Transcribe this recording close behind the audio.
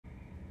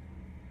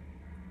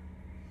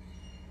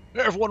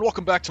Hey everyone,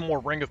 welcome back to more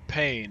Ring of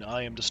Pain.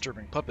 I am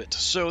DisturbingPuppet.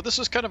 So this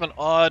is kind of an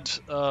odd,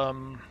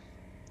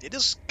 it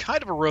is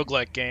kind of a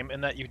roguelike game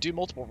in that you do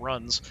multiple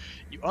runs.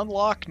 You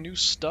unlock new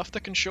stuff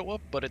that can show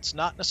up, but it's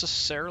not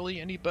necessarily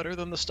any better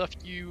than the stuff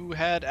you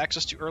had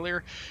access to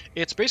earlier.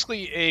 It's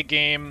basically a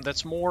game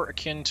that's more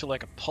akin to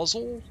like a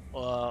puzzle.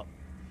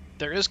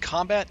 There is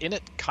combat in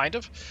it, kind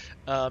of.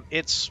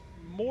 It's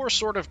more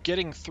sort of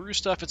getting through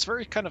stuff. It's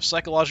very kind of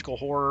psychological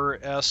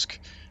horror-esque,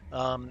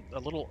 a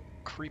little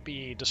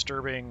creepy,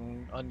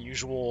 disturbing,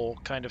 unusual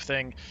kind of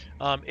thing.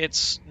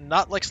 It's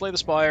not like Slay the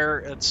Spire.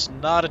 It's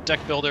not a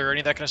deck builder or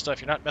any of that kind of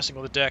stuff. You're not messing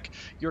with a deck.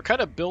 You're kind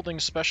of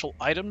building special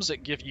items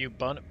that give you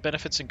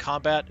benefits in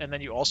combat, and then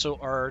you also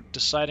are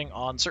deciding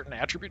on certain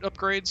attribute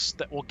upgrades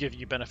that will give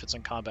you benefits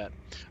in combat.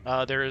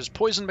 There's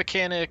poison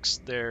mechanics,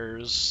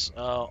 there's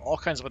all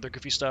kinds of other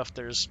goofy stuff.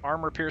 There's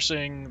armor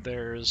piercing,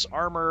 there's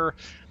armor,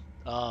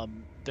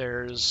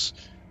 there's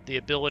the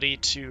ability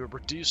to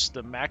reduce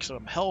the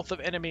maximum health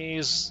of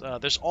enemies.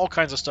 There's all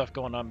kinds of stuff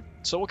going on.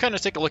 So we'll kind of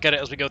take a look at it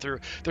as we go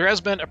through. There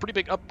has been a pretty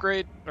big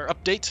upgrade or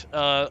update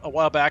a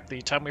while back,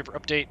 the Time Weaver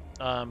update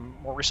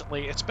more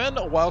recently. It's been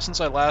a while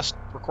since I last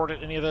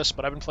recorded any of this,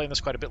 but I've been playing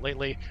this quite a bit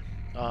lately.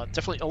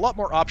 Definitely a lot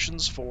more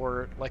options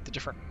for like the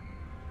different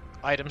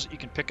items that you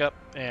can pick up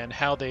and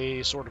how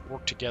they sort of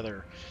work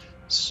together.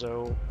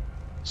 So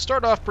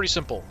start off pretty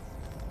simple.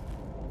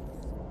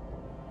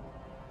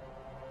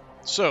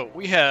 So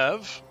we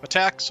have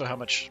attack, so how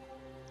much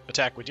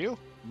attack we do,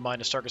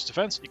 minus target's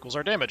defense equals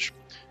our damage.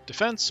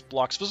 Defense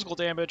blocks physical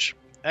damage.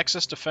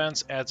 Excess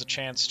defense adds a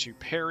chance to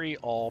parry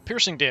all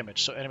piercing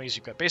damage. So enemies,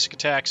 you've got basic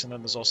attacks, and then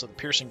there's also the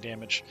piercing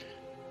damage.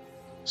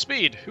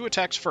 Speed, who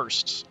attacks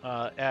first,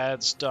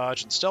 adds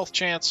dodge and stealth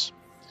chance.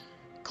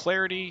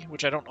 Clarity,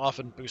 which I don't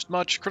often boost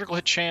much. Critical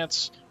hit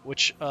chance,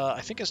 which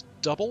I think is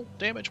double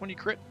damage when you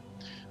crit.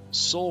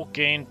 Soul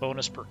gain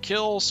bonus per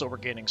kill, so we're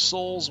gaining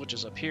souls, which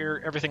is up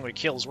here. Everything we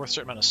kill is worth a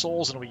certain amount of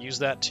souls, and we use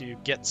that to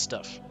get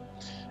stuff.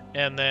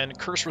 And then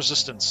curse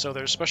resistance, so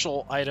there's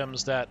special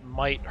items that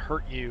might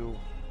hurt you,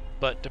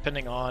 but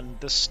depending on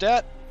the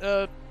stat,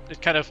 it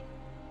kind of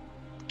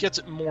gets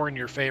it more in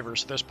your favor.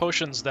 So there's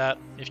potions that,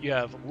 if you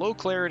have low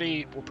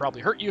clarity, will probably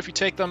hurt you if you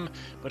take them,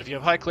 but if you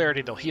have high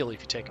clarity, they'll heal you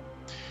if you take them.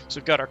 So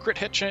we've got our crit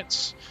hit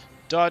chance,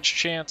 dodge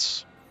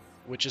chance,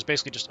 which is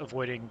basically just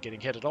avoiding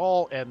getting hit at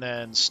all, and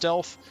then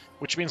stealth,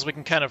 which means we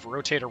can kind of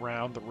rotate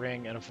around the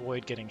ring and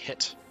avoid getting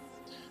hit.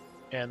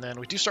 And then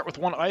we do start with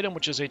one item,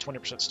 which is a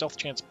 20% stealth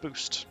chance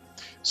boost.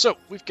 So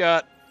we've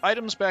got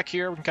items back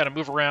here. We can kind of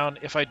move around.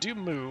 If I do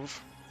move,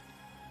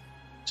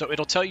 so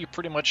it'll tell you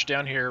pretty much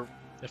down here,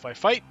 if I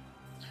fight,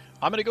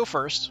 I'm going to go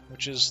first,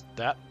 which is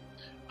that.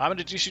 I'm going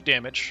to do 2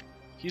 damage.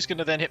 He's going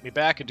to then hit me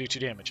back and do 2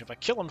 damage. If I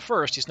kill him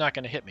first, he's not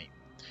going to hit me.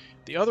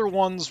 The other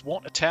ones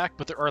won't attack,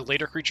 but there are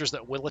later creatures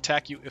that will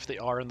attack you if they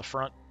are in the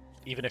front,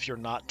 even if you're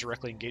not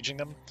directly engaging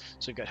them.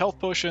 So we've got health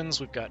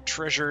potions, we've got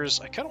treasures.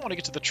 I kind of want to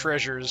get to the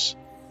treasures,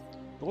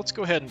 but let's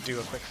go ahead and do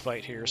a quick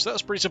fight here. So that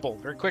was pretty simple,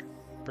 very quick,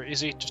 very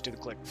easy. Just do the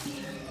click.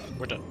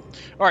 We're done.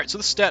 All right, so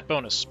the stat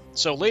bonus.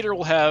 So later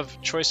we'll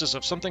have choices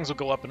of some things will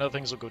go up and other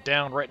things will go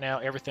down. Right now,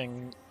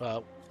 everything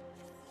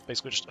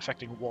basically just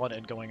affecting one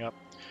and going up.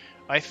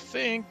 I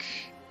think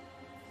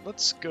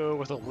let's go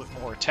with a little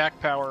bit more attack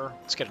power.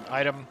 Let's get an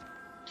item.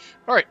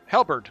 Alright,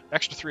 Halberd,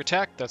 extra 3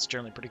 attack, that's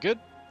generally pretty good.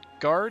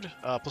 Guard,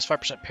 plus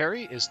 5%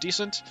 parry is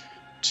decent.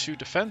 2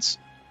 defense,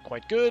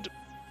 quite good.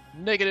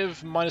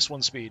 Negative, minus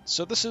 1 speed.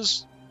 So this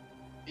is,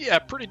 yeah,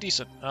 pretty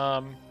decent.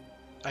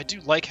 I do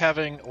like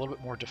having a little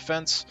bit more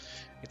defense.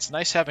 It's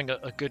nice having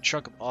a good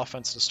chunk of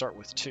offense to start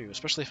with too,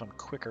 especially if I'm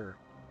quicker.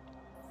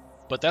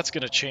 But that's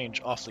going to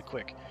change awfully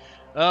quick.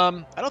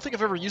 I don't think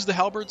I've ever used the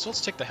Halberd, so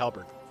let's take the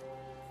Halberd.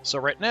 So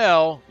right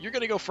now, you're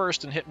going to go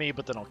first and hit me,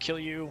 but then I'll kill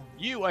you.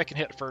 You, I can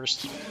hit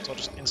first, so I'll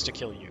just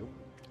insta-kill you.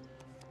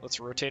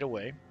 Let's rotate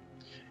away.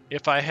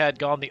 If I had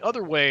gone the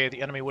other way,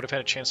 the enemy would have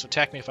had a chance to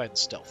attack me if I hadn't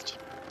stealthed.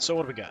 So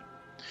what do we got?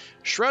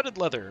 Shrouded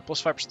Leather,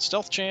 plus 5%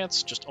 stealth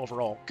chance, just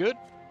overall good.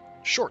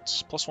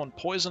 Shorts, plus 1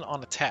 poison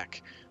on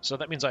attack. So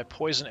that means I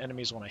poison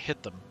enemies when I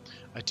hit them.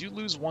 I do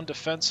lose 1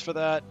 defense for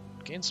that,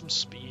 gain some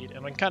speed,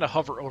 and I can kind of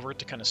hover over it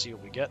to kind of see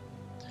what we get.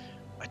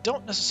 I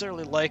don't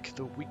necessarily like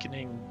the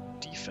weakening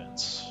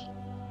defense.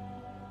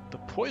 The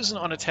poison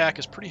on attack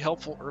is pretty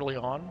helpful early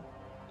on.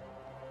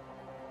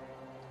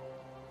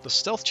 The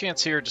stealth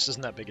chance here just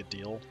isn't that big a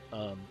deal.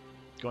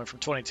 Going from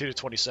 22 to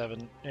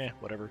 27,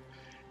 whatever.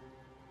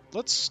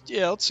 Let's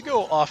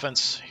go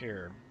offense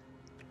here.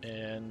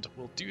 And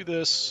we'll do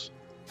this.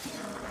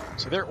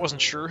 So there it wasn't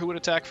sure who would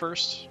attack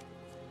first.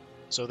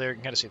 So there you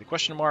can kind of see the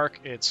question mark.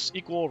 It's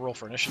equal, roll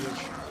for initiative.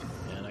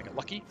 And I got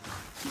lucky.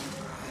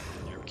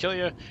 Kill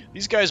you.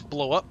 These guys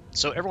blow up,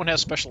 so everyone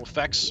has special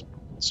effects.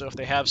 So if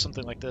they have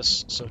something like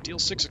this, so deal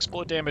 6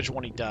 explode damage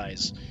when he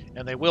dies,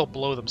 and they will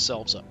blow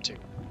themselves up too.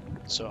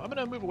 So I'm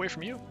gonna move away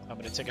from you. I'm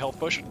gonna take a health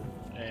potion,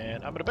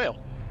 and I'm gonna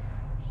bail.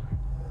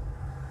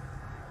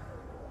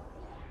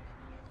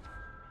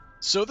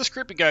 So this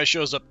creepy guy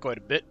shows up quite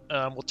a bit.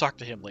 We'll talk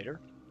to him later.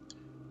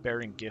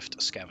 Bearing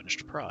gift,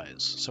 scavenged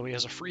prize. So he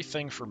has a free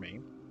thing for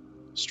me.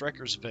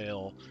 Striker's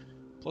Veil.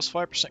 Plus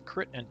 5%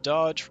 crit and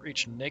dodge for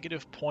each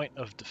negative point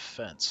of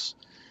defense.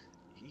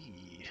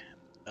 Eee.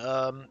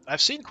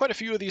 I've seen quite a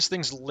few of these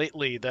things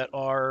lately that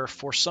are,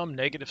 for some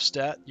negative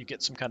stat, you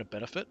get some kind of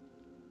benefit.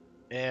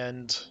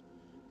 And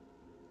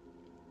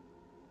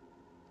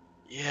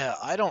yeah,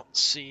 I don't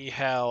see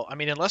how... I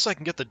mean, unless I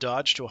can get the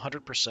dodge to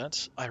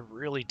 100%, I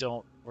really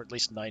don't, or at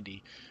least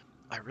 90,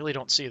 I really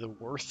don't see the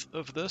worth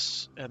of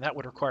this, and that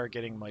would require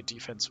getting my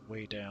defense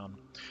way down.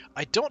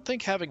 I don't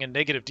think having a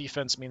negative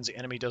defense means the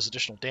enemy does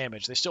additional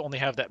damage. They still only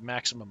have that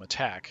maximum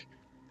attack.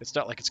 It's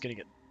not like it's going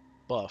to get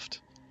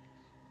buffed.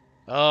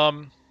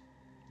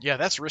 Yeah,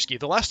 that's risky.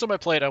 The last time I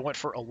played, I went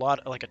for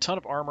a ton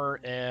of armor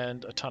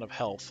and a ton of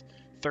health.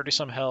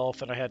 30-some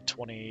health, and I had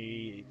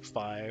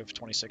 25,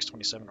 26,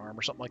 27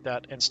 armor, something like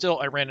that. And still,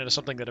 I ran into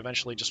something that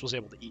eventually just was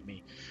able to eat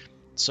me.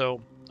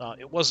 So,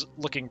 it was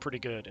looking pretty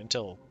good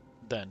until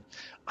then.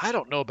 I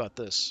don't know about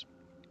this.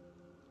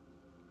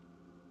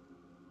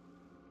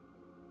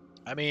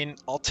 I mean,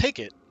 I'll take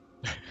it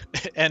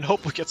and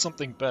hope we get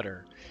something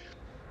better.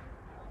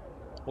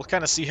 We'll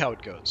kind of see how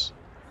it goes.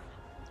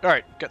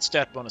 Alright, got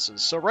stat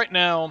bonuses. So right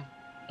now,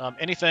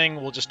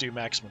 anything will just do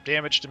maximum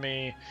damage to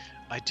me.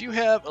 I do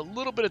have a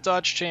little bit of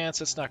dodge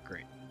chance. It's not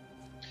great.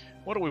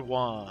 What do we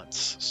want?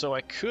 So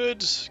I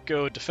could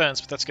go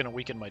defense, but that's going to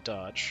weaken my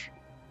dodge.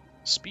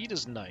 Speed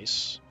is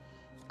nice.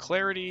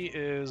 Clarity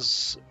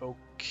is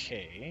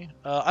okay.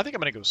 I think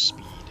I'm going to go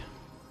speed.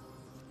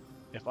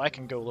 If I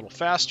can go a little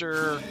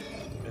faster,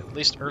 at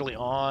least early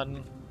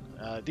on.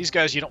 These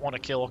guys you don't want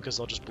to kill because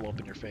they'll just blow up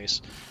in your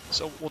face.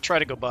 So we'll try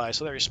to go by.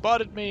 So there, he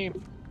spotted me.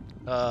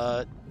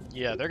 Yeah,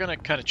 they're going to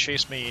kind of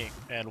chase me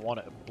and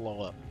want to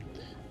blow up.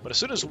 But as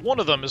soon as one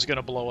of them is going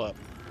to blow up,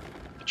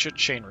 it should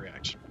chain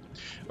react.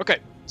 Okay,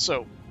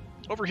 so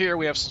over here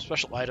we have some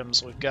special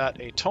items. We've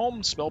got a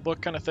tome, spellbook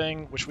kind of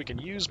thing, which we can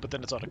use, but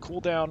then it's on a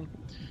cooldown.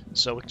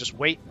 So we can just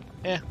wait.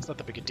 It's not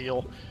that big a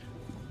deal.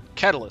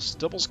 Catalyst,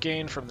 doubles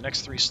gain from the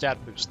next 3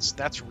 stat boosts.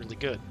 That's really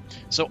good.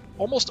 So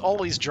almost all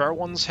these jar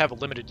ones have a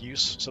limited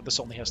use, so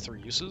this only has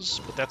 3 uses,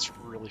 but that's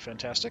really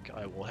fantastic.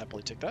 I will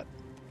happily take that.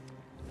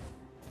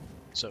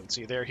 So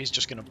see there, he's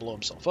just going to blow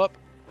himself up.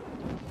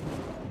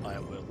 I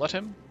will let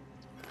him.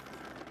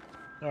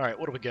 Alright,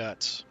 what do we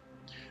got?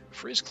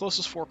 Freeze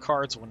closest 4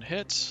 cards when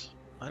hit.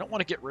 I don't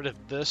want to get rid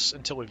of this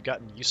until we've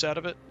gotten use out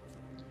of it.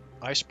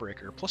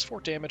 Icebreaker, plus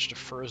 4 damage to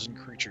frozen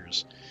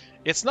creatures.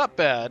 It's not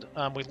bad.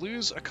 We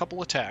lose a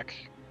couple attack.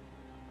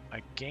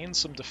 I gain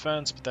some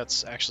defense, but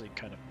that's actually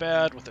kind of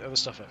bad with the other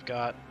stuff I've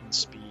got and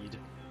speed.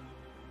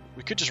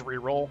 We could just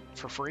reroll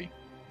for free,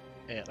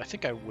 and I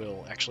think I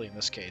will, actually, in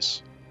this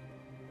case.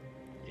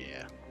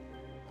 Yeah.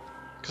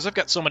 Because I've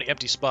got so many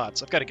empty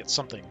spots, I've got to get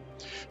something.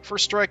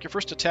 First strike, your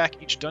first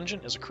attack each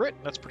dungeon is a crit.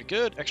 That's pretty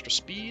good. Extra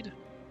speed.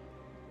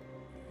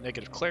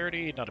 Negative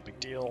clarity, not a big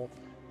deal.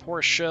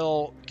 Porous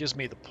Shell gives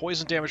me the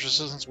poison damage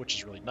resistance, which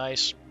is really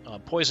nice.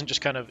 Poison just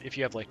kind of, if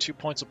you have like 2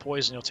 points of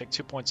poison, you'll take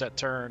 2 points that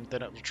turn,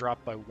 then it will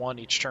drop by 1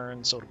 each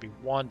turn, so it'll be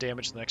 1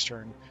 damage the next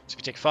turn. So if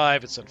you take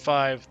 5, it's then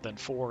 5, then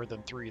 4,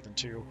 then 3, then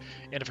 2.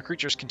 And if a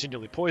creature is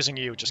continually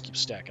poisoning you, it just keeps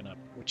stacking up,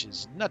 which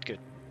is not good.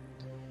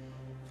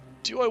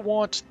 Do I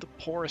want the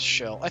Porous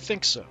Shell? I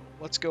think so.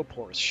 Let's go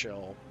Porous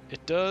Shell.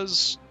 It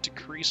does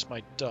decrease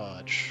my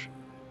dodge.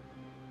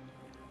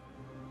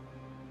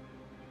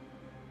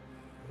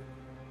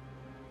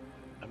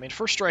 I mean,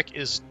 First Strike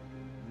is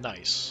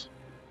nice.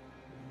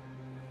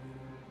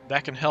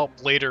 That can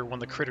help later when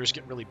the critters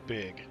get really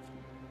big.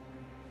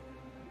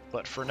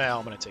 But for now,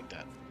 I'm going to take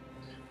that.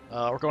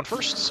 We're going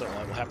first, so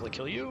I will happily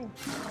kill you.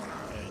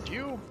 And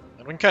you.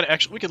 And we can kind of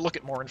actually, we could look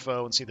at more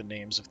info and see the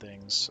names of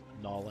things.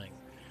 Gnawing.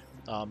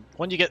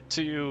 When you get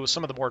to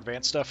some of the more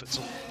advanced stuff, it's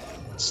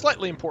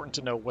slightly important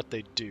to know what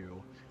they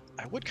do.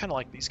 I would kind of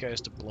like these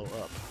guys to blow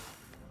up.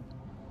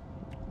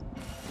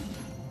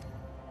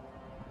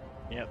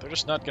 Yeah, they're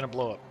just not going to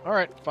blow up.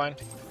 Alright, fine.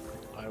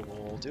 I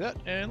will do that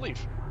and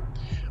leave.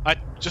 I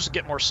just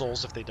get more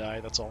souls if they die,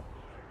 that's all.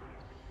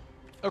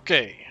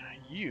 Okay,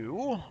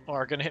 you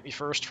are going to hit me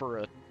first for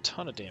a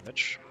ton of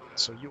damage.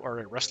 So you are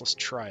a Restless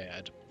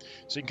Triad.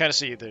 So you can kind of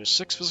see there's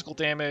 6 physical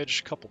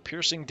damage, a couple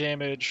piercing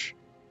damage,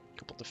 a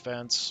couple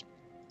defense,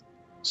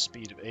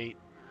 speed of 8.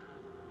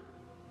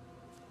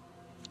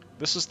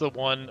 This is the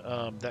one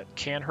that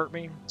can hurt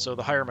me, so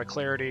the higher my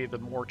clarity, the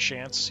more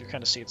chance. You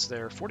kind of see it's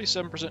there.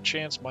 47%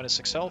 chance, minus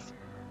 6 health.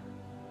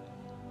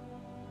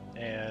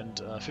 And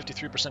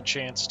 53%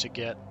 chance to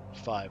get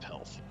 5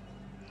 health.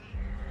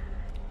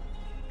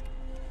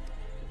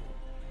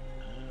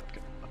 I've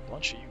got a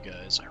bunch of you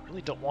guys. I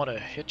really don't want to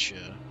hit you.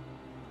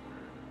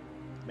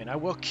 I mean, I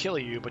will kill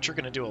you, but you're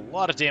going to do a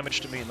lot of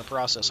damage to me in the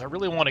process. I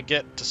really want to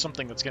get to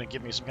something that's going to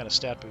give me some kind of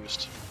stat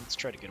boost. Let's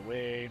try to get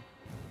away.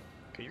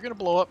 Okay, you're going to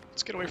blow up.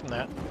 Let's get away from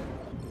that.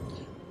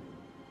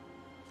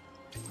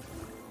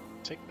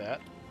 Take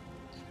that.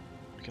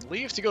 We can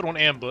leave to go to an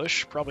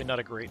ambush. Probably not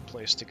a great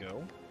place to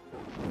go.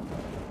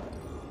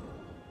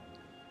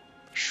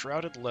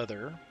 Shrouded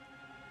leather.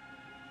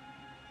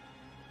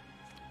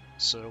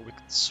 So we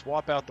can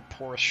swap out the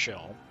Porous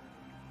Shell.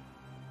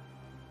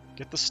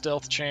 Get the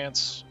stealth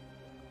chance.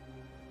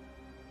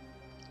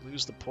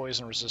 Lose the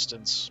poison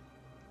resistance.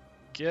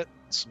 Get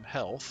some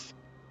health.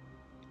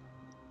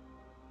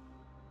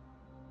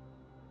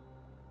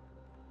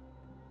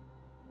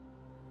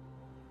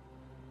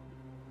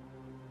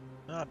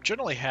 I'm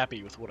generally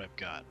happy with what I've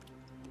got.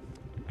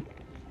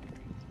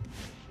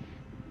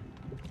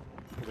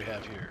 What do we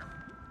have here?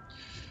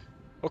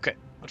 Okay,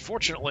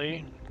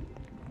 unfortunately,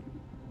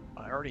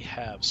 I already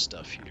have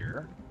stuff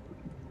here.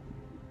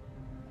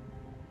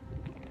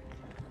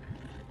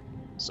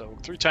 So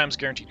 3 times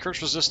guaranteed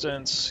curse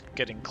resistance,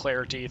 getting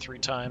clarity 3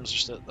 times,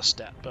 just a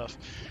stat buff.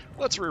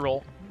 Let's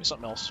reroll. Give me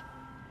something else.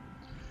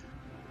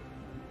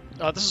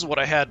 This is what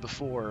I had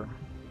before.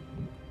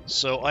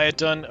 So I had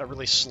done a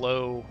really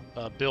slow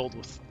build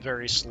with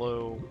very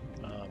slow,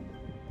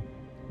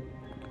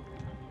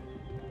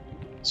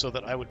 so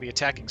that I would be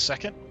attacking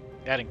second,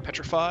 adding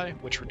Petrify,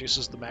 which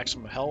reduces the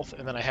maximum health,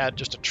 and then I had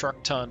just a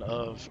truck ton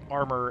of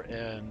armor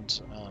and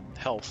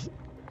health.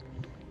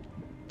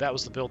 That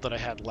was the build that I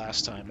had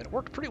last time, and it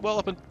worked pretty well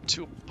up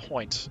to a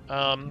point.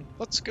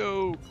 Let's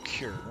go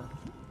Cure.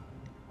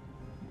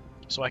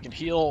 So I can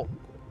heal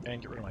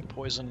and get rid of my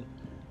poison.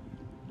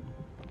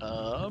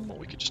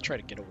 We could just try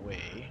to get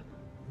away.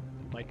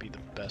 Might be the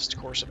best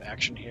course of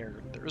action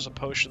here. There is a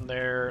potion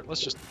there.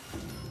 Let's just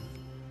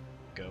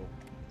go.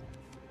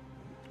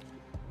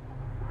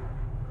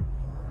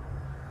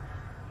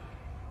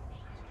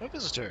 A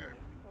visitor.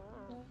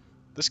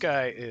 This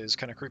guy is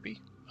kind of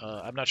creepy.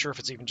 I'm not sure if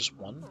it's even just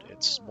one.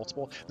 It's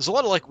multiple. There's a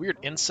lot of like weird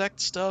insect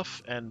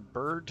stuff and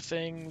bird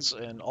things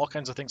and all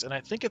kinds of things, and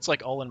I think it's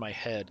like all in my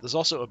head. There's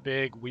also a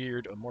big,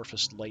 weird,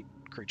 amorphous light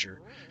creature.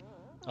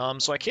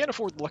 So I can't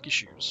afford the lucky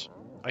shoes.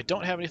 I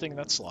don't have anything in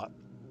that slot.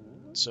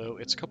 So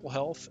it's a couple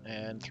health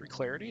and 3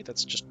 clarity.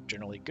 That's just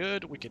generally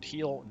good. We could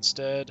heal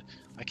instead.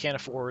 I can't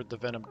afford the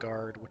Venom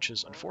Guard, which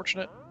is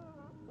unfortunate.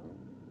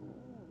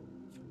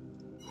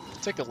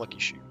 Take the lucky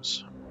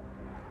shoes.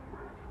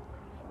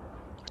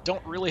 I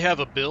don't really have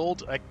a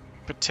build. I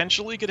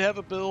potentially could have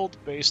a build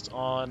based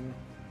on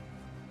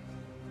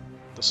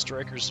the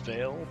Striker's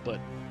Veil, but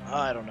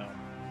I don't know.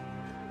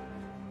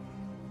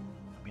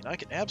 I mean, I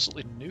can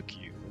absolutely nuke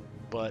you,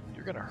 but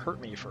you're going to hurt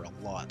me for a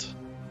lot.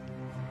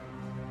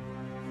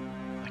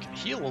 I can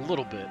heal a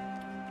little bit.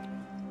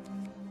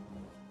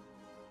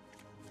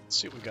 Let's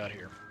see what we got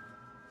here.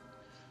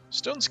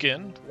 Stone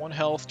Skin, 1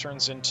 health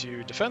turns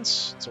into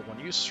defense, it's a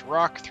 1 use.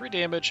 Rock, 3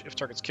 damage, if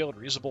target's killed,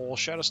 reusable.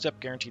 Shadow Step,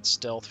 guaranteed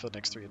stealth for the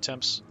next 3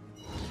 attempts.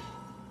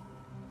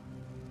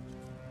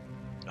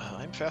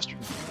 I'm faster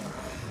than you.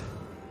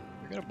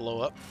 You're gonna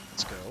blow up.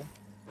 Let's go.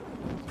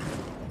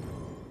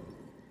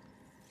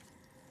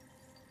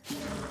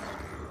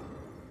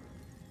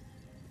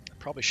 I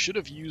probably should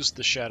have used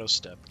the Shadow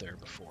Step there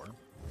before.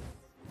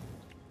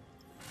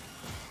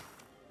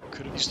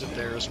 Could have used it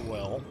there as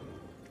well.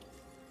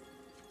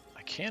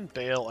 I can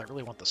bail. I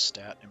really want the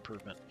stat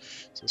improvement.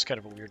 So it's kind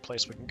of a weird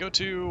place we can go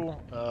to.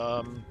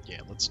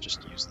 Yeah, let's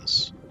just use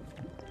this.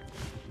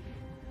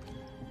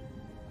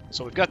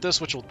 So we've got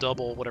this, which will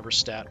double whatever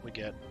stat we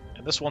get.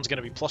 And this one's going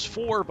to be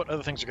 +4, but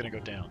other things are going to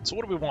go down. So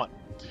what do we want?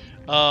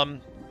 I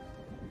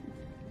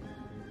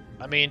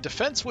mean,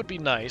 defense would be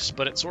nice,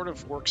 but it sort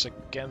of works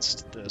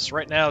against this.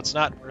 Right now, it's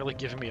not really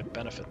giving me a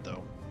benefit,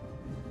 though.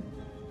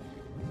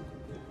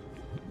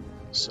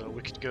 So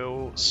we could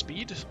go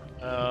speed.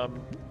 I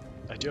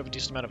do have a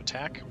decent amount of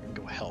attack. We can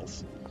go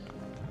health.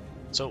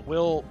 So it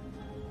will...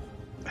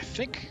 I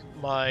think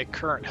my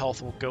current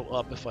health will go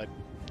up if I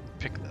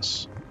pick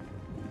this.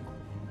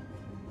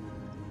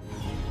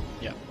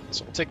 Yeah,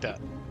 so we'll take that.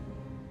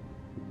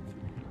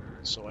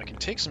 So I can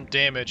take some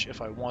damage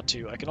if I want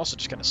to. I can also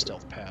just kind of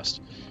stealth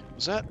past.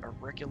 Was that a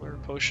regular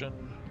potion?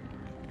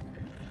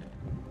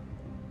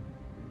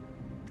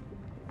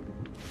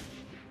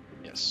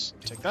 Yes,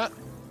 take that.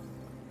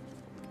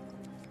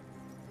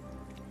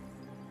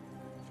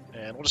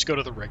 And we'll just go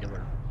to the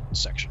regular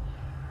section.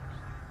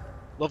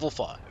 Level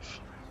 5.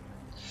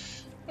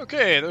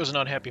 Okay, there's an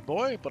unhappy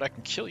boy, but I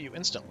can kill you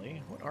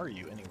instantly. What are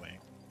you, anyway?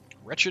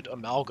 Wretched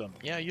Amalgam.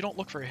 Yeah, you don't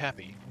look very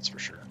happy, that's for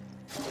sure.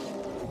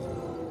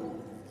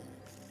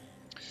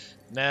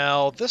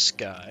 Now, this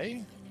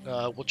guy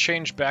will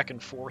change back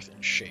and forth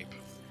in shape.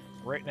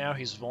 Right now,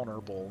 he's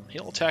vulnerable.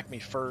 He'll attack me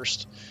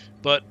first,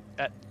 but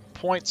at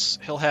points,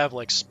 he'll have,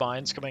 like,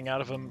 spines coming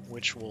out of him,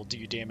 which will do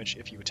you damage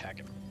if you attack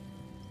him.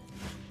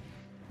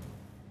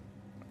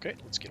 Okay,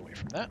 let's get away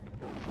from that.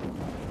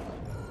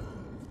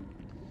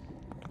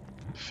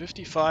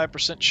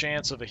 55%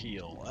 chance of a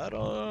heal. I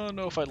don't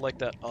know if I'd like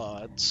that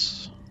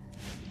odds.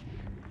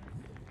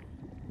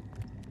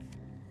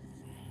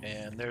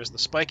 And there's the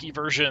spiky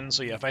version,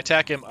 so yeah, if I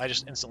attack him, I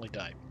just instantly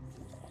die.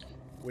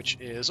 Which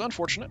is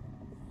unfortunate,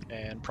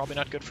 and probably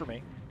not good for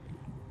me.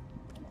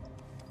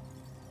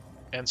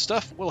 And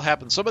stuff will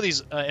happen. Some of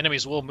these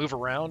enemies will move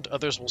around,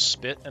 others will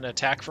spit and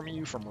attack from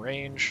you from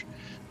range.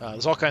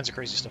 There's all kinds of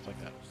crazy stuff like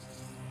that.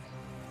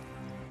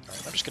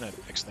 Alright, I'm just going to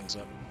fix things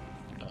up.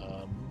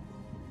 I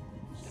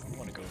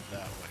want to go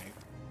that way.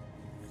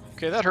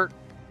 Okay, that hurt.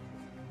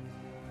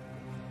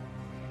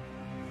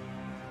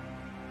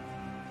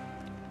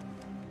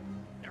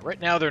 Yeah, right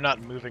now they're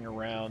not moving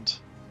around.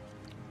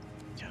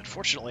 Yeah,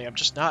 unfortunately, I'm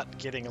just not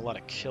getting a lot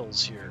of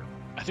kills here.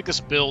 I think this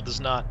build is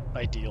not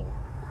ideal.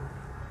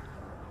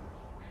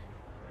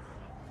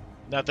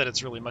 Not that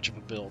it's really much of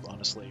a build,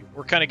 honestly.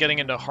 We're kind of getting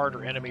into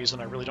harder enemies,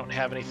 and I really don't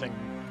have anything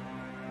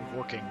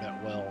working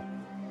that well.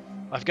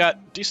 I've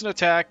got decent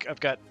attack, I've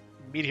got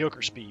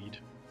mediocre speed.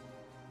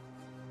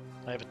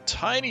 I have a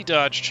tiny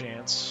dodge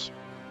chance.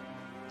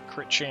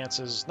 Crit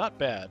chances, not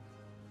bad.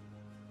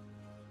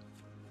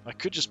 I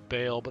could just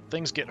bail, but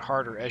things get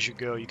harder as you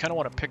go. You kind of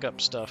want to pick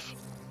up stuff.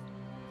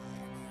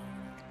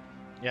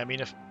 Yeah, I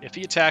mean, if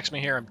he attacks me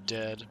here, I'm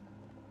dead.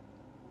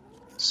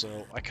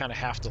 So I kind of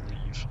have to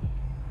leave.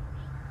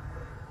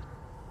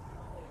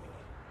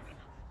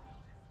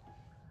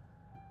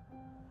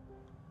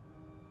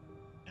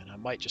 And I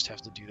might just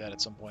have to do that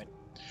at some point.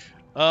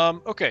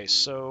 Okay,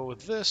 so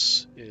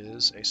this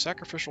is a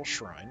sacrificial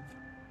shrine.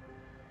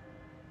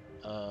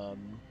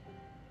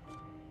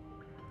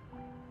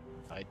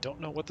 I don't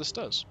know what this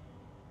does.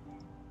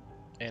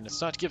 And it's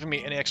not giving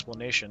me any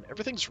explanation.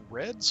 Everything's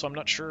red, so I'm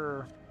not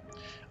sure.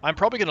 I'm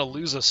probably going to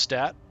lose a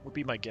stat, would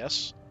be my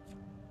guess.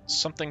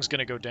 Something's going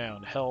to go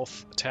down.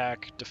 Health,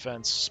 attack,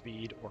 defense,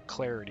 speed, or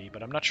clarity,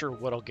 but I'm not sure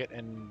what I'll get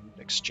in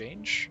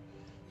exchange.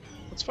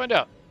 Let's find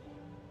out.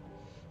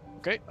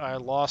 Okay, I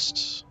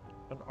lost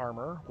an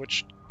armor,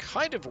 which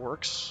kind of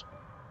works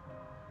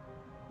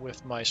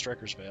with my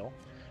Striker's Veil,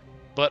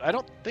 but I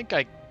don't think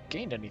I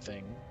gained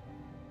anything,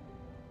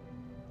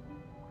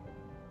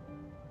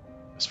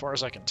 as far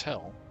as I can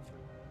tell.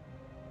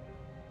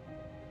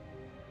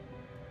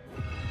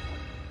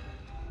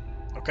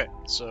 Okay,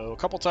 so a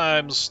couple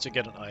times to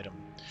get an item.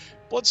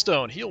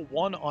 Bloodstone, heal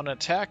 1 on an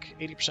attack,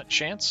 80%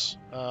 chance.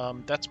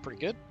 That's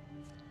pretty good.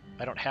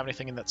 I don't have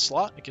anything in that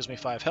slot. It gives me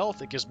 5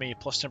 health. It gives me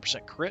plus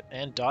 10% crit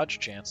and dodge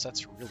chance.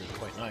 That's really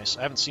quite nice.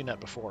 I haven't seen that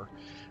before.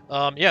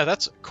 Yeah,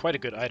 that's quite a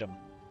good item.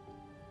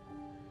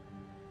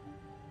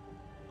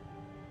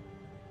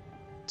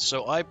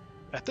 So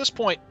at this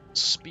point,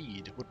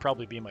 speed would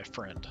probably be my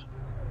friend.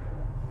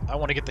 I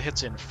want to get the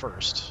hits in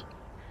first.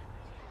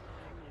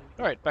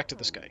 Alright, back to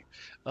this guy.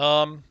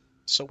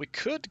 So we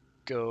could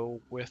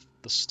go with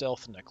the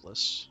stealth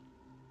necklace.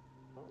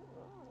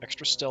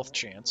 Extra stealth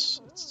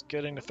chance. It's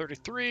getting to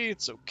 33,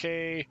 it's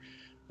okay.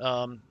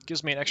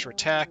 Gives me an extra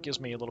attack, gives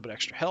me a little bit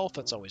extra health,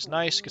 that's always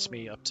nice. Gets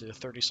me up to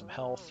 30 some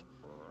health.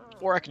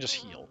 Or I can just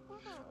heal.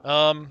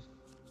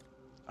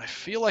 I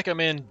feel like I'm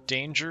in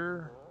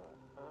danger.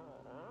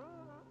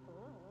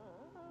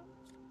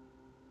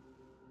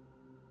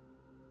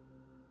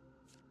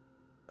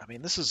 I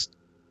mean, this is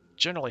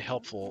generally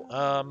helpful.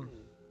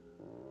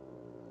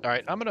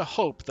 Alright, I'm going to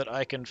hope that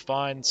I can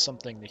find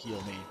something to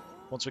heal me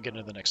once we get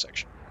into the next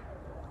section.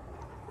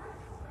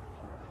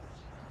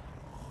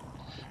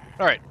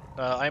 Alright,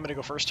 I'm going to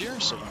go first here,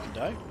 so you can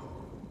die.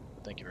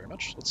 Thank you very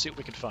much. Let's see what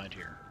we can find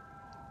here.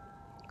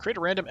 Create a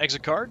random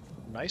exit card.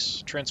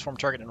 Nice. Transform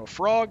target into a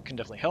frog. Can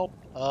definitely help.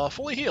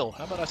 Fully heal.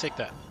 How about I take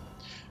that?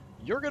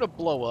 You're going to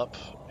blow up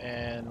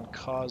and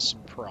cause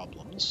some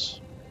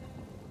problems.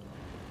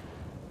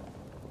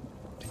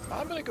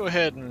 I'm going to go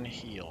ahead and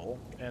heal,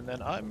 and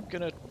then I'm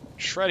going to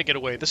try to get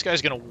away. This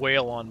guy's going to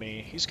wail on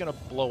me. He's going to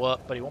blow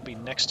up, but he won't be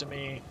next to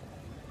me.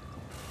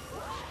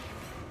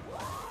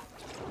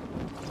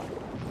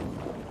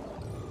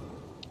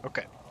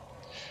 Okay.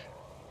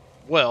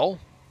 Well,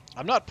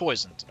 I'm not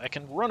poisoned. I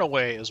can run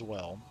away as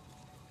well.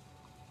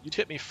 You'd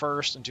hit me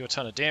first and do a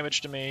ton of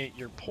damage to me.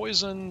 You're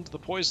poisoned. The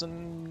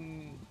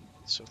poison...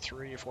 So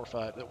 3, 4,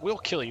 5. It will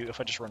kill you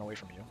if I just run away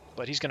from you.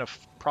 But he's going to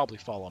probably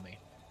follow me.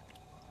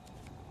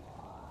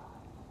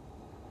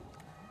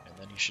 And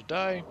then he should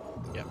die.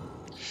 Yeah.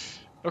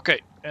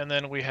 Okay, and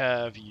then we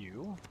have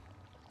you.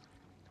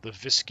 The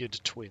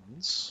Viscid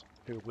Twins,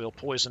 who will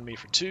poison me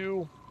for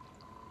 2.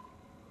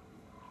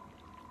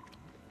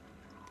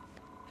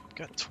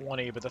 Got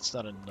 20, but that's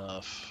not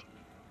enough.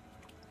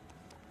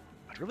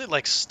 I'd really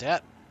like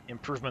stat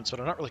improvements, but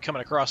I'm not really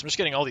coming across. I'm just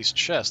getting all these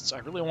chests. I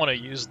really want to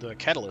use the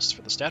catalyst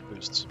for the stat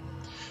boosts.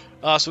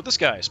 So with this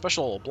guy,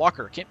 special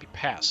blocker, can't be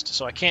passed,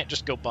 so I can't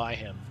just go by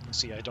him. You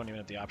see, I don't even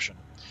have the option.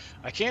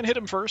 I can hit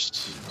him first,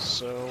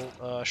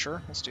 so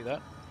sure, let's do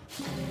that.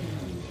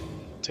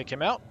 Take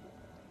him out,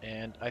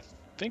 and I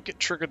think it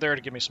triggered there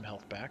to give me some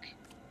health back,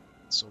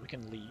 so we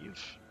can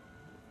leave.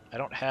 I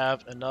don't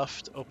have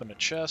enough to open a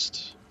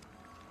chest.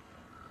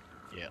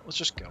 Yeah, let's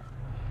just go.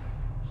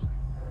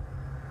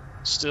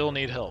 Still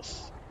need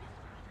health.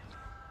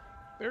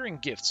 Bearing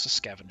gifts, a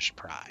scavenged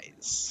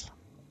prize.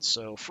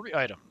 So, free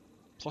item.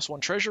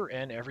 +1 treasure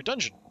in every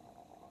dungeon.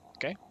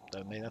 Okay,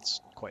 I mean, that's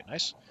quite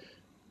nice.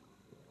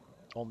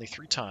 Only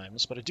 3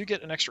 times, but I do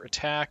get an extra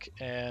attack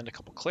and a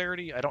couple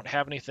clarity. I don't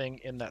have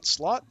anything in that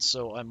slot,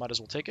 so I might as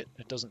well take it.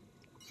 It doesn't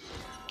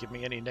give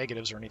me any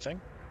negatives or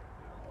anything.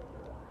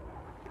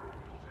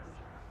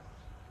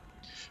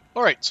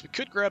 Alright, so we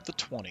could grab the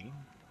 20.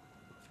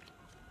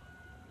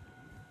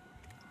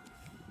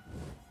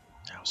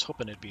 I was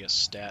hoping it'd be a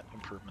stat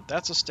improvement.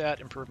 That's a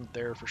stat improvement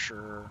there for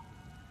sure.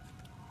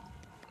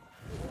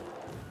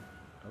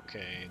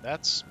 Okay,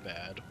 that's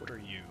bad. What are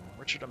you?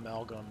 Richard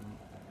Amalgam.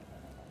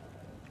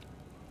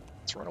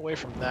 Let's run away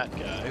from that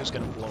guy who's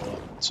going to blow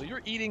up. So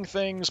you're eating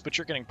things, but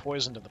you're getting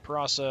poisoned in the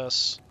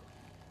process.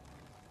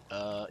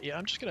 Yeah,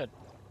 I'm just going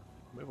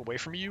to move away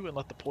from you and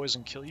let the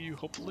poison kill you,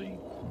 hopefully.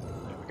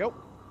 There we go.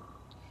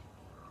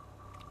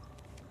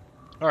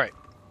 Alright.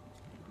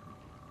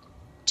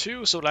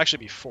 2, so it'll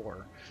actually be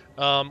 4.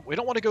 We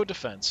don't want to go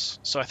defense,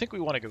 so I think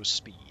we want to go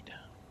speed.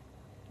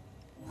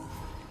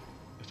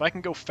 If I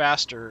can go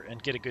faster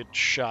and get a good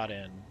shot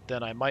in,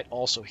 then I might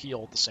also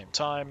heal at the same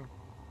time.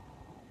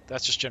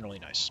 That's just generally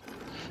nice.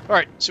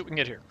 Alright, see what we can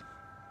get here.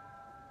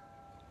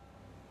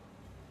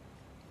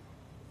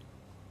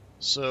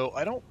 So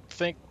I don't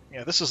think...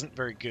 Yeah, this isn't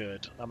very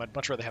good. I'd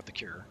much rather have the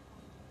cure.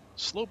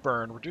 Slow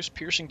burn, reduce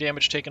piercing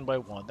damage taken by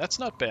 1. That's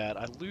not bad.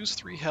 I lose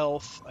 3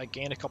 health. I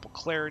gain a couple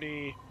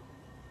clarity.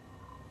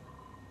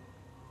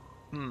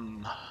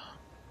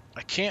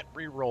 I can't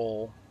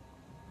re-roll.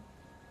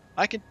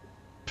 I can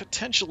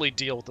potentially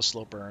deal with the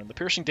slow burn. The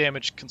piercing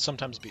damage can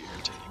sometimes be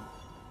irritating.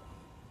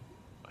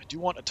 I do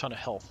want a ton of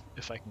health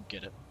if I can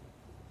get it.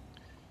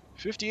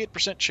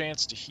 58%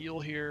 chance to heal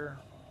here.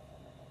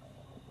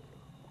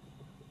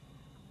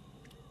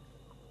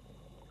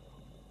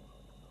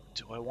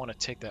 Do I want to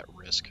take that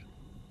risk?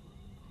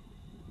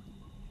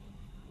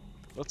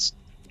 Let's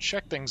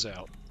check things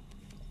out.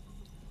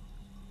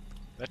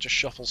 That just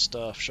shuffles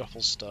stuff,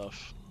 shuffles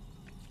stuff.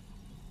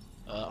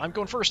 I'm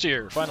going first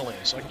here, finally,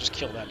 so I can just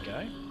kill that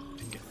guy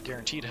and get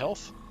guaranteed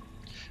health.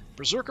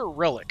 Berserker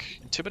Relic.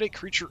 Intimidate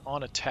creature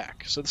on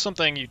attack. So this is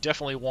something you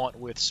definitely want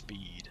with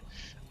speed.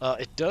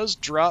 It does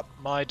drop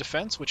my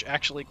defense, which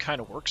actually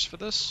kind of works for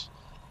this.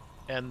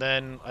 And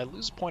then I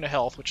lose a point of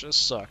health, which does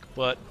suck,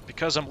 but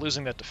because I'm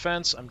losing that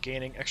defense, I'm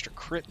gaining extra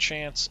crit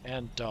chance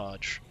and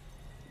dodge.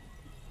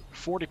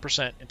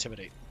 40%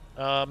 intimidate.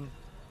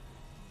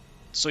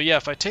 So yeah,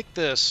 if I take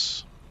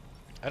this,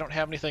 I don't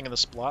have anything in the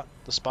spot,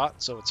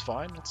 so it's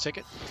fine. Let's take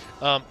it.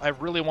 I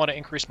really want to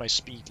increase my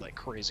speed like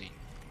crazy.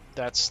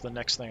 That's the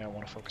next thing I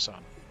want to focus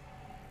on.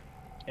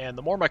 And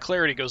the more my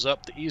clarity goes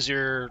up, the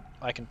easier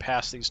I can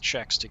pass these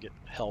checks to get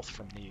health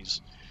from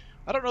these.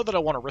 I don't know that I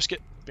want to risk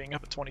it, being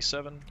up at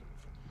 27.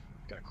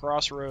 Got a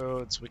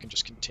crossroads, we can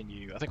just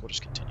continue. I think we'll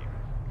just continue.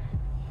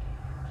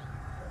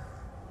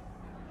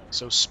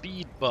 So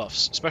speed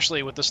buffs,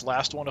 especially with this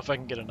last one, if I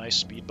can get a nice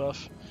speed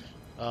buff.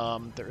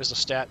 There is a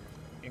stat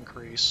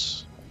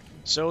increase.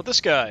 So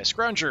this guy,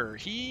 Scrounger,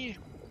 he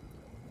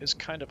is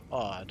kind of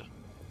odd.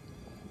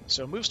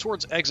 So moves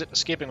towards exit,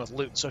 escaping with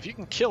loot. So if you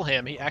can kill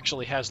him, he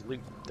actually has loot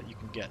that you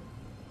can get.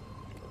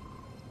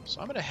 So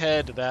I'm going to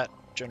head that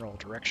general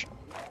direction.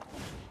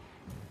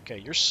 Okay,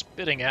 you're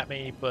spitting at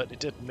me, but it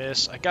did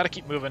miss. I got to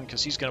keep moving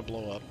because he's going to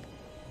blow up.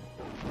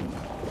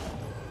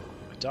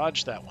 I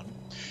dodged that one.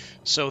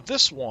 So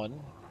this one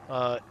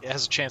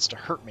has a chance to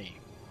hurt me.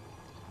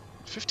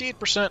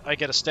 58% I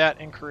get a stat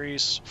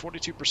increase,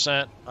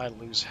 42% I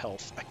lose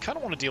health. I kind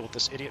of want to deal with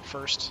this idiot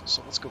first,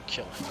 so let's go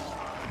kill him.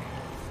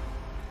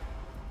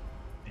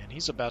 And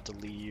he's about to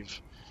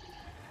leave.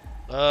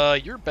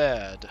 You're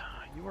bad.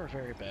 You are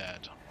very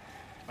bad.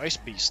 Ice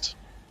Beast.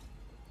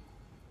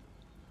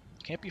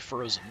 Can't be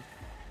frozen.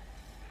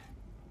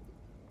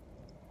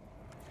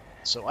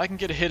 So I can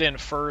get a hit in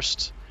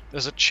first.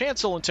 There's a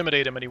chance he'll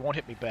intimidate him and he won't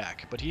hit me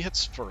back, but he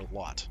hits for a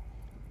lot.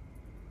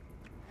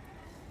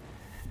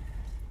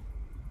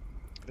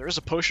 There is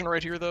a potion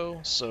right here, though,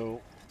 so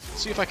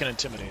let's see if I can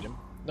intimidate him.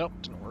 Nope,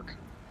 didn't work.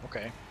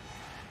 Okay.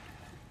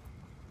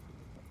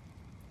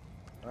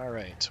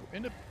 Alright, we're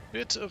in a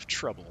bit of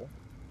trouble.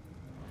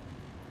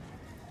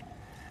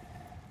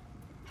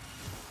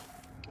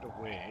 Get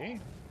away.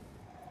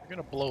 You're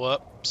gonna blow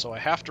up, so I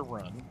have to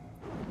run.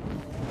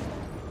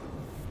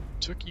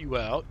 Took you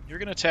out. You're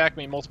gonna attack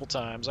me multiple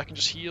times. I can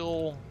just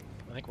heal.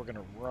 I think we're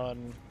gonna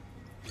run.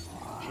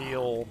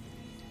 Heal.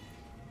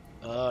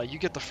 You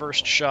get the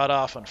first shot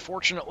off,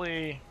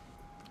 unfortunately.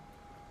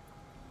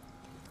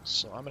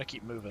 So I'm going to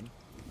keep moving.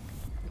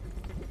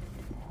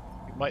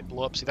 You might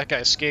blow up. See, that guy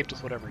escaped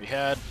with whatever he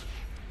had.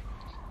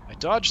 I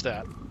dodged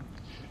that.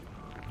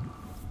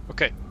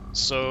 Okay,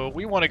 so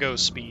we want to go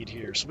speed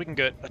here, so we can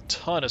get a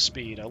ton of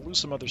speed. I'll lose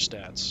some other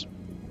stats.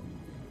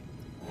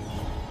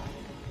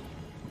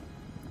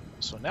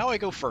 So now I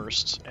go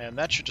first, and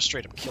that should just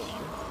straight up kill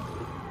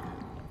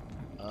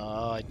you.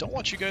 I don't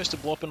want you guys to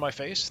blow up in my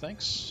face,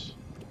 thanks.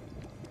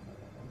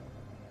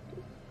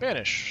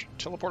 Banish.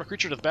 Teleport a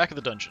creature to the back of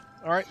the dungeon.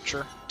 Alright,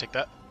 sure. Take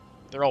that.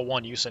 They're all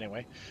one use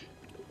anyway.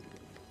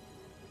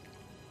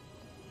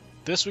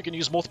 This we can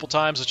use multiple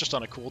times. It's just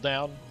on a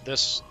cooldown.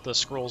 This, the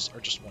scrolls are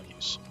just one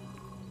use.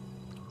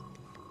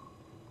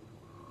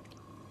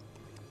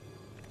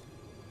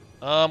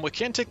 We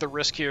can take the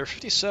risk here.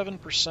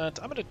 57%.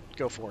 I'm going to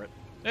go for it.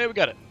 Hey, we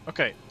got it.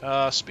 Okay.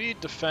 Speed,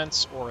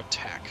 defense, or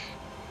attack.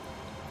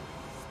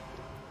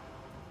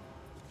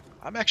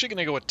 I'm actually going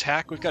to go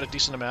attack. We've got a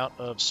decent amount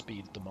of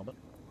speed at the moment.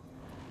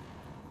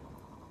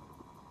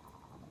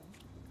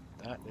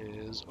 That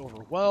is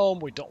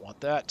overwhelm. We don't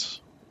want that.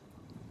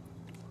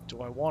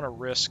 Do I want to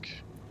risk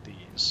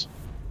these?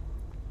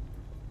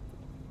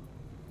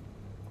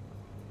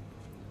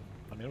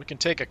 I mean, we can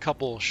take a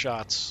couple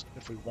shots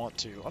if we want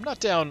to. I'm not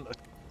down a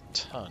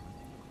ton.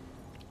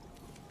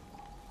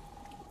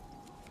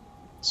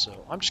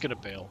 So I'm just going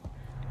to bail.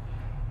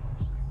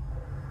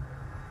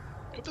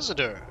 A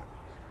visitor.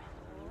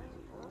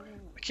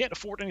 I can't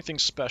afford anything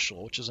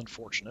special, which is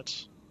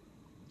unfortunate.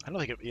 I don't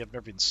think I've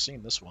ever even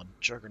seen this one.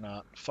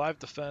 Juggernaut. 5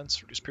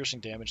 defense, reduce piercing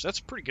damage. That's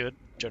pretty good,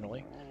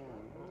 generally.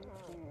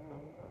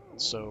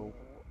 So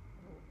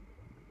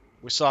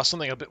we saw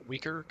something a bit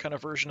weaker kind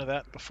of version of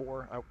that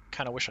before. I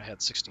kind of wish I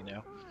had 60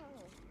 now.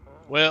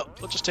 Well,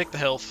 let's just take the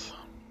health.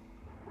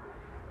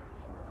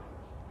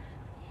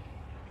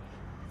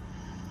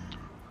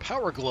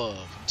 Power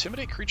Glove.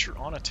 Intimidate creature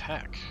on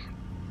attack.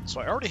 So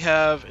I already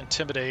have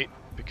Intimidate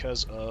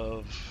because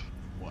of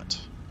what?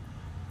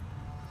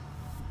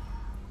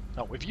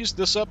 Oh, we've used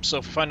this up, so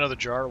if we find another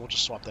jar, we'll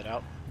just swap that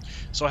out.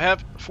 So I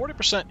have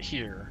 40%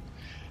 here.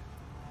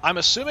 I'm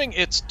assuming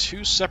it's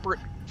 2 separate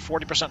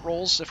 40%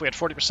 rolls. If we had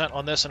 40%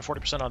 on this and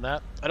 40% on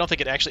that. I don't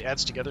think it actually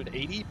adds together to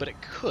 80, but it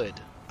could.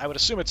 I would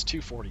assume it's 2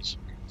 40s.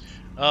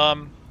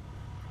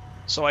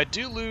 So I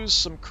do lose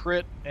some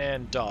crit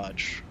and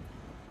dodge.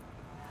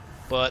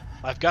 But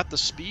I've got the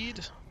speed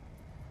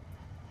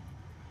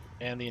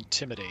and the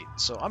intimidate,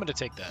 so I'm going to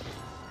take that.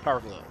 Power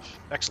Glove.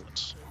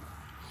 Excellent.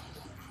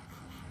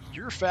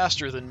 You're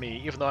faster than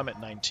me, even though I'm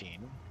at 19.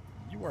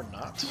 You are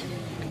not. You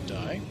can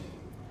die.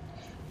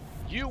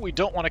 You we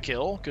don't want to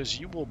kill, because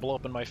you will blow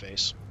up in my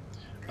face.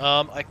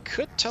 I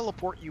could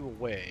teleport you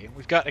away.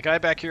 We've got a guy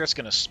back here that's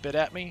going to spit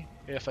at me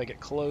if I get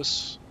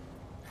close.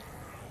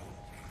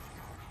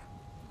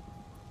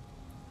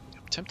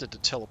 I'm tempted to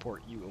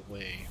teleport you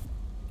away.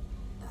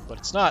 But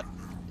it's not,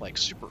 like,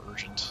 super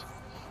urgent.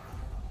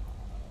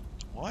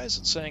 Why is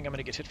it saying I'm going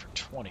to get hit for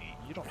 20?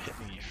 You don't hit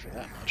me for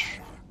that much.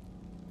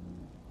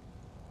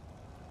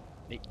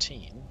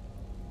 18.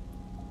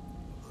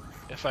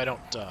 If I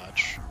don't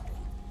dodge.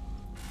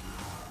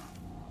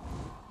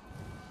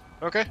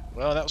 Okay,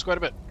 well, that was quite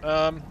a bit.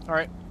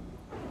 Alright.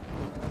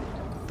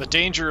 The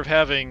danger of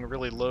having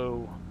really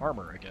low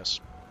armor, I guess.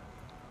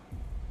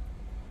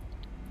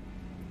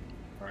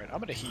 Alright, I'm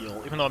going to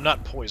heal, even though I'm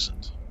not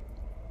poisoned.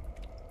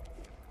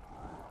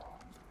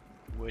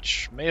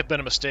 Which may have been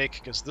a mistake,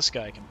 because this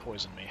guy can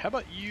poison me. How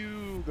about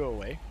you go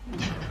away?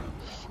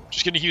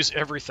 Just going to use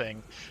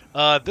everything.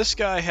 This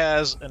guy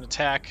has an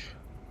attack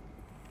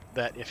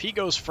that if he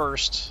goes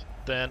first,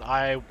 then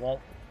I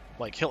won't...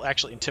 Like, he'll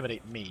actually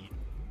intimidate me.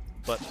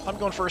 But I'm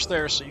going first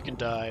there, so you can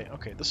die.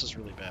 Okay, this is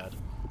really bad.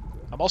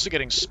 I'm also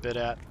getting spit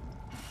at.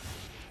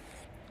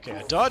 Okay,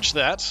 I dodged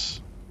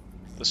that.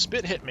 The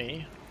spit hit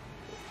me.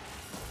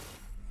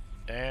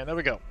 And there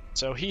we go.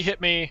 So he hit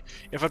me.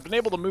 If I'd been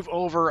able to move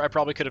over, I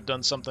probably could have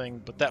done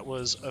something, but that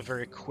was a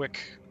very quick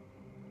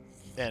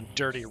and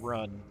dirty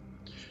run.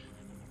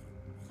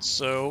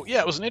 So,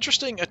 yeah, it was an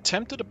interesting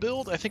attempt at a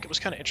build. I think it was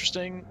kind of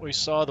interesting. We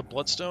saw the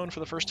Bloodstone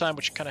for the first time,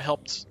 which kind of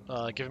helped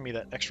giving me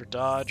that extra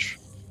dodge,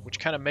 which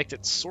kind of made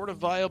it sort of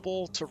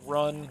viable to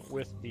run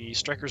with the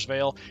Striker's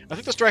Veil. I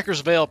think the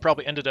Striker's Veil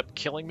probably ended up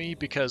killing me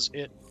because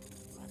it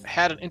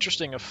had an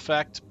interesting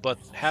effect, but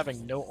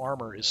having no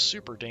armor is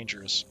super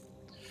dangerous.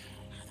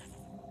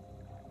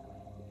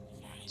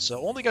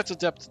 So only got to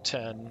depth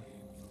 10.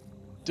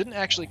 Didn't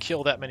actually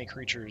kill that many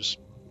creatures.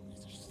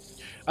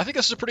 I think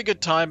this is a pretty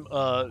good time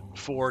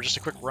for just a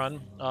quick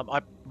run.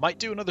 I might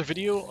do another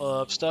video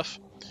of stuff.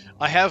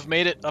 I have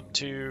made it up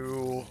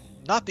to,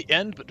 not the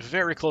end, but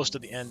very close to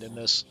the end in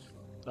this.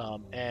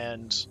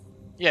 And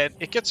yeah,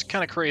 it gets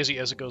kind of crazy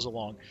as it goes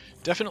along.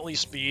 Definitely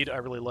speed I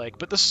really like,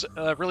 but this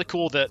really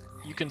cool that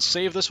you can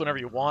save this whenever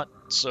you want.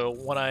 So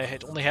when I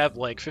only have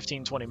like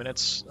 15-20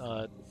 minutes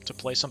to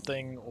play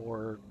something,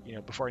 or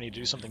before I need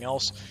to do something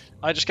else,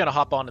 I just kind of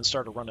hop on and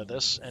start a run of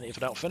this, and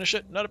if I don't finish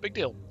it, not a big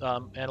deal.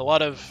 And a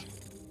lot of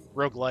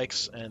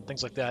roguelikes and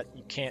things like that,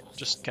 you can't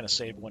just kind of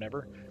save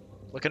whenever.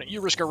 Looking at you,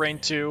 Risk of Rain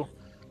 2,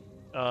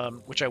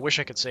 which I wish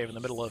I could save in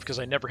the middle of, because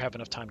I never have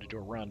enough time to do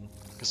a run,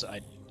 because I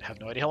have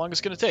no idea how long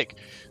it's going to take.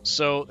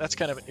 So that's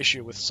kind of an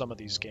issue with some of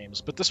these games.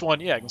 But this one,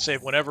 yeah, I can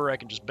save whenever, I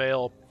can just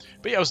bail.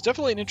 But yeah, it was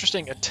definitely an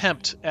interesting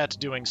attempt at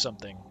doing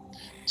something.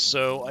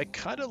 So I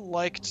kind of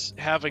liked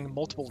having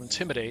multiple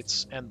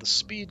Intimidates and the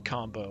speed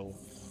combo,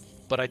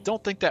 but I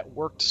don't think that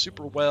worked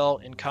super well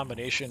in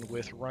combination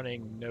with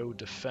running no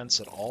defense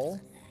at all.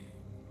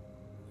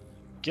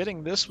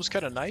 Getting this was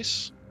kind of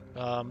nice.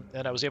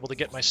 And I was able to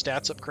get my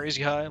stats up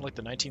crazy high, like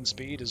the 19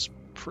 speed is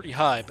pretty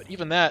high, but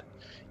even that,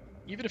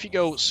 even if you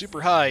go super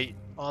high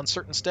on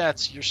certain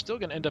stats, you're still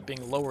going to end up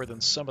being lower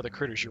than some of the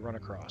critters you run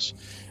across.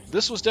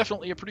 This was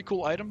definitely a pretty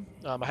cool item.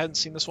 I hadn't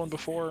seen this one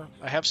before.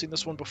 I have seen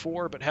this one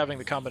before, but having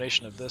the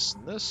combination of this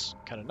and this,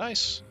 kind of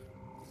nice.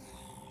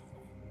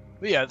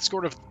 But yeah, it's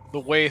sort of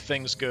the way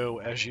things go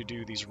as you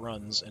do these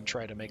runs and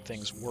try to make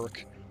things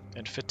work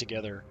and fit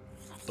together.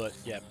 But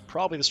yeah,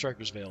 probably the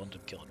Striker's Veil ended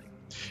up killing me.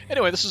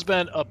 Anyway, this has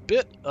been a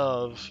bit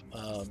of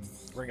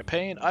Ring of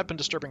Pain. I've been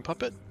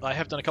DisturbingPuppet. I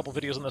have done a couple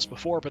videos on this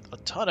before, but a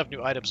ton of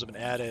new items have been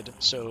added,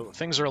 so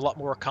things are a lot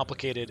more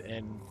complicated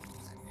and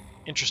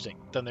interesting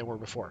than they were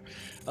before.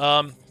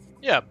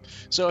 Yeah,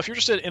 so if you're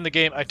interested in the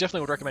game, I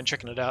definitely would recommend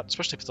checking it out,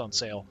 especially if it's on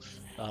sale.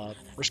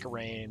 Risk of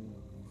Rain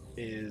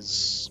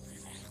is...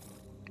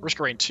 Risk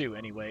of Rain 2,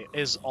 anyway,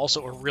 is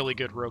also a really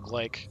good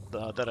roguelike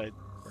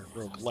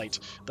roguelite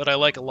that I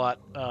like a lot,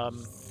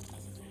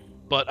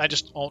 but I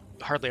just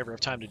hardly ever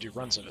have time to do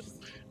runs of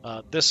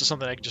it. This is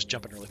something I can just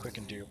jump in really quick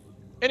and do.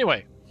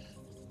 Anyway,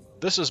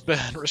 this has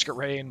been Risk of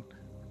Rain.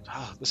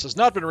 This has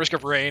not been Risk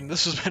of Rain.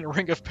 This has been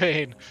Ring of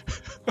Pain.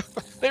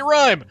 They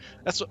rhyme!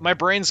 That's what my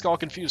brain's all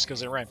confused because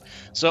they rhyme.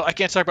 So I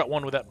can't talk about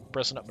one without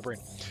pressing up my brain.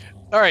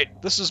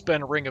 Alright, this has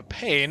been Ring of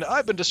Pain.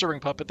 I've been Disturbing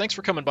Puppet. Thanks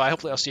for coming by.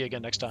 Hopefully I'll see you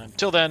again next time.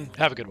 Till then,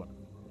 have a good one.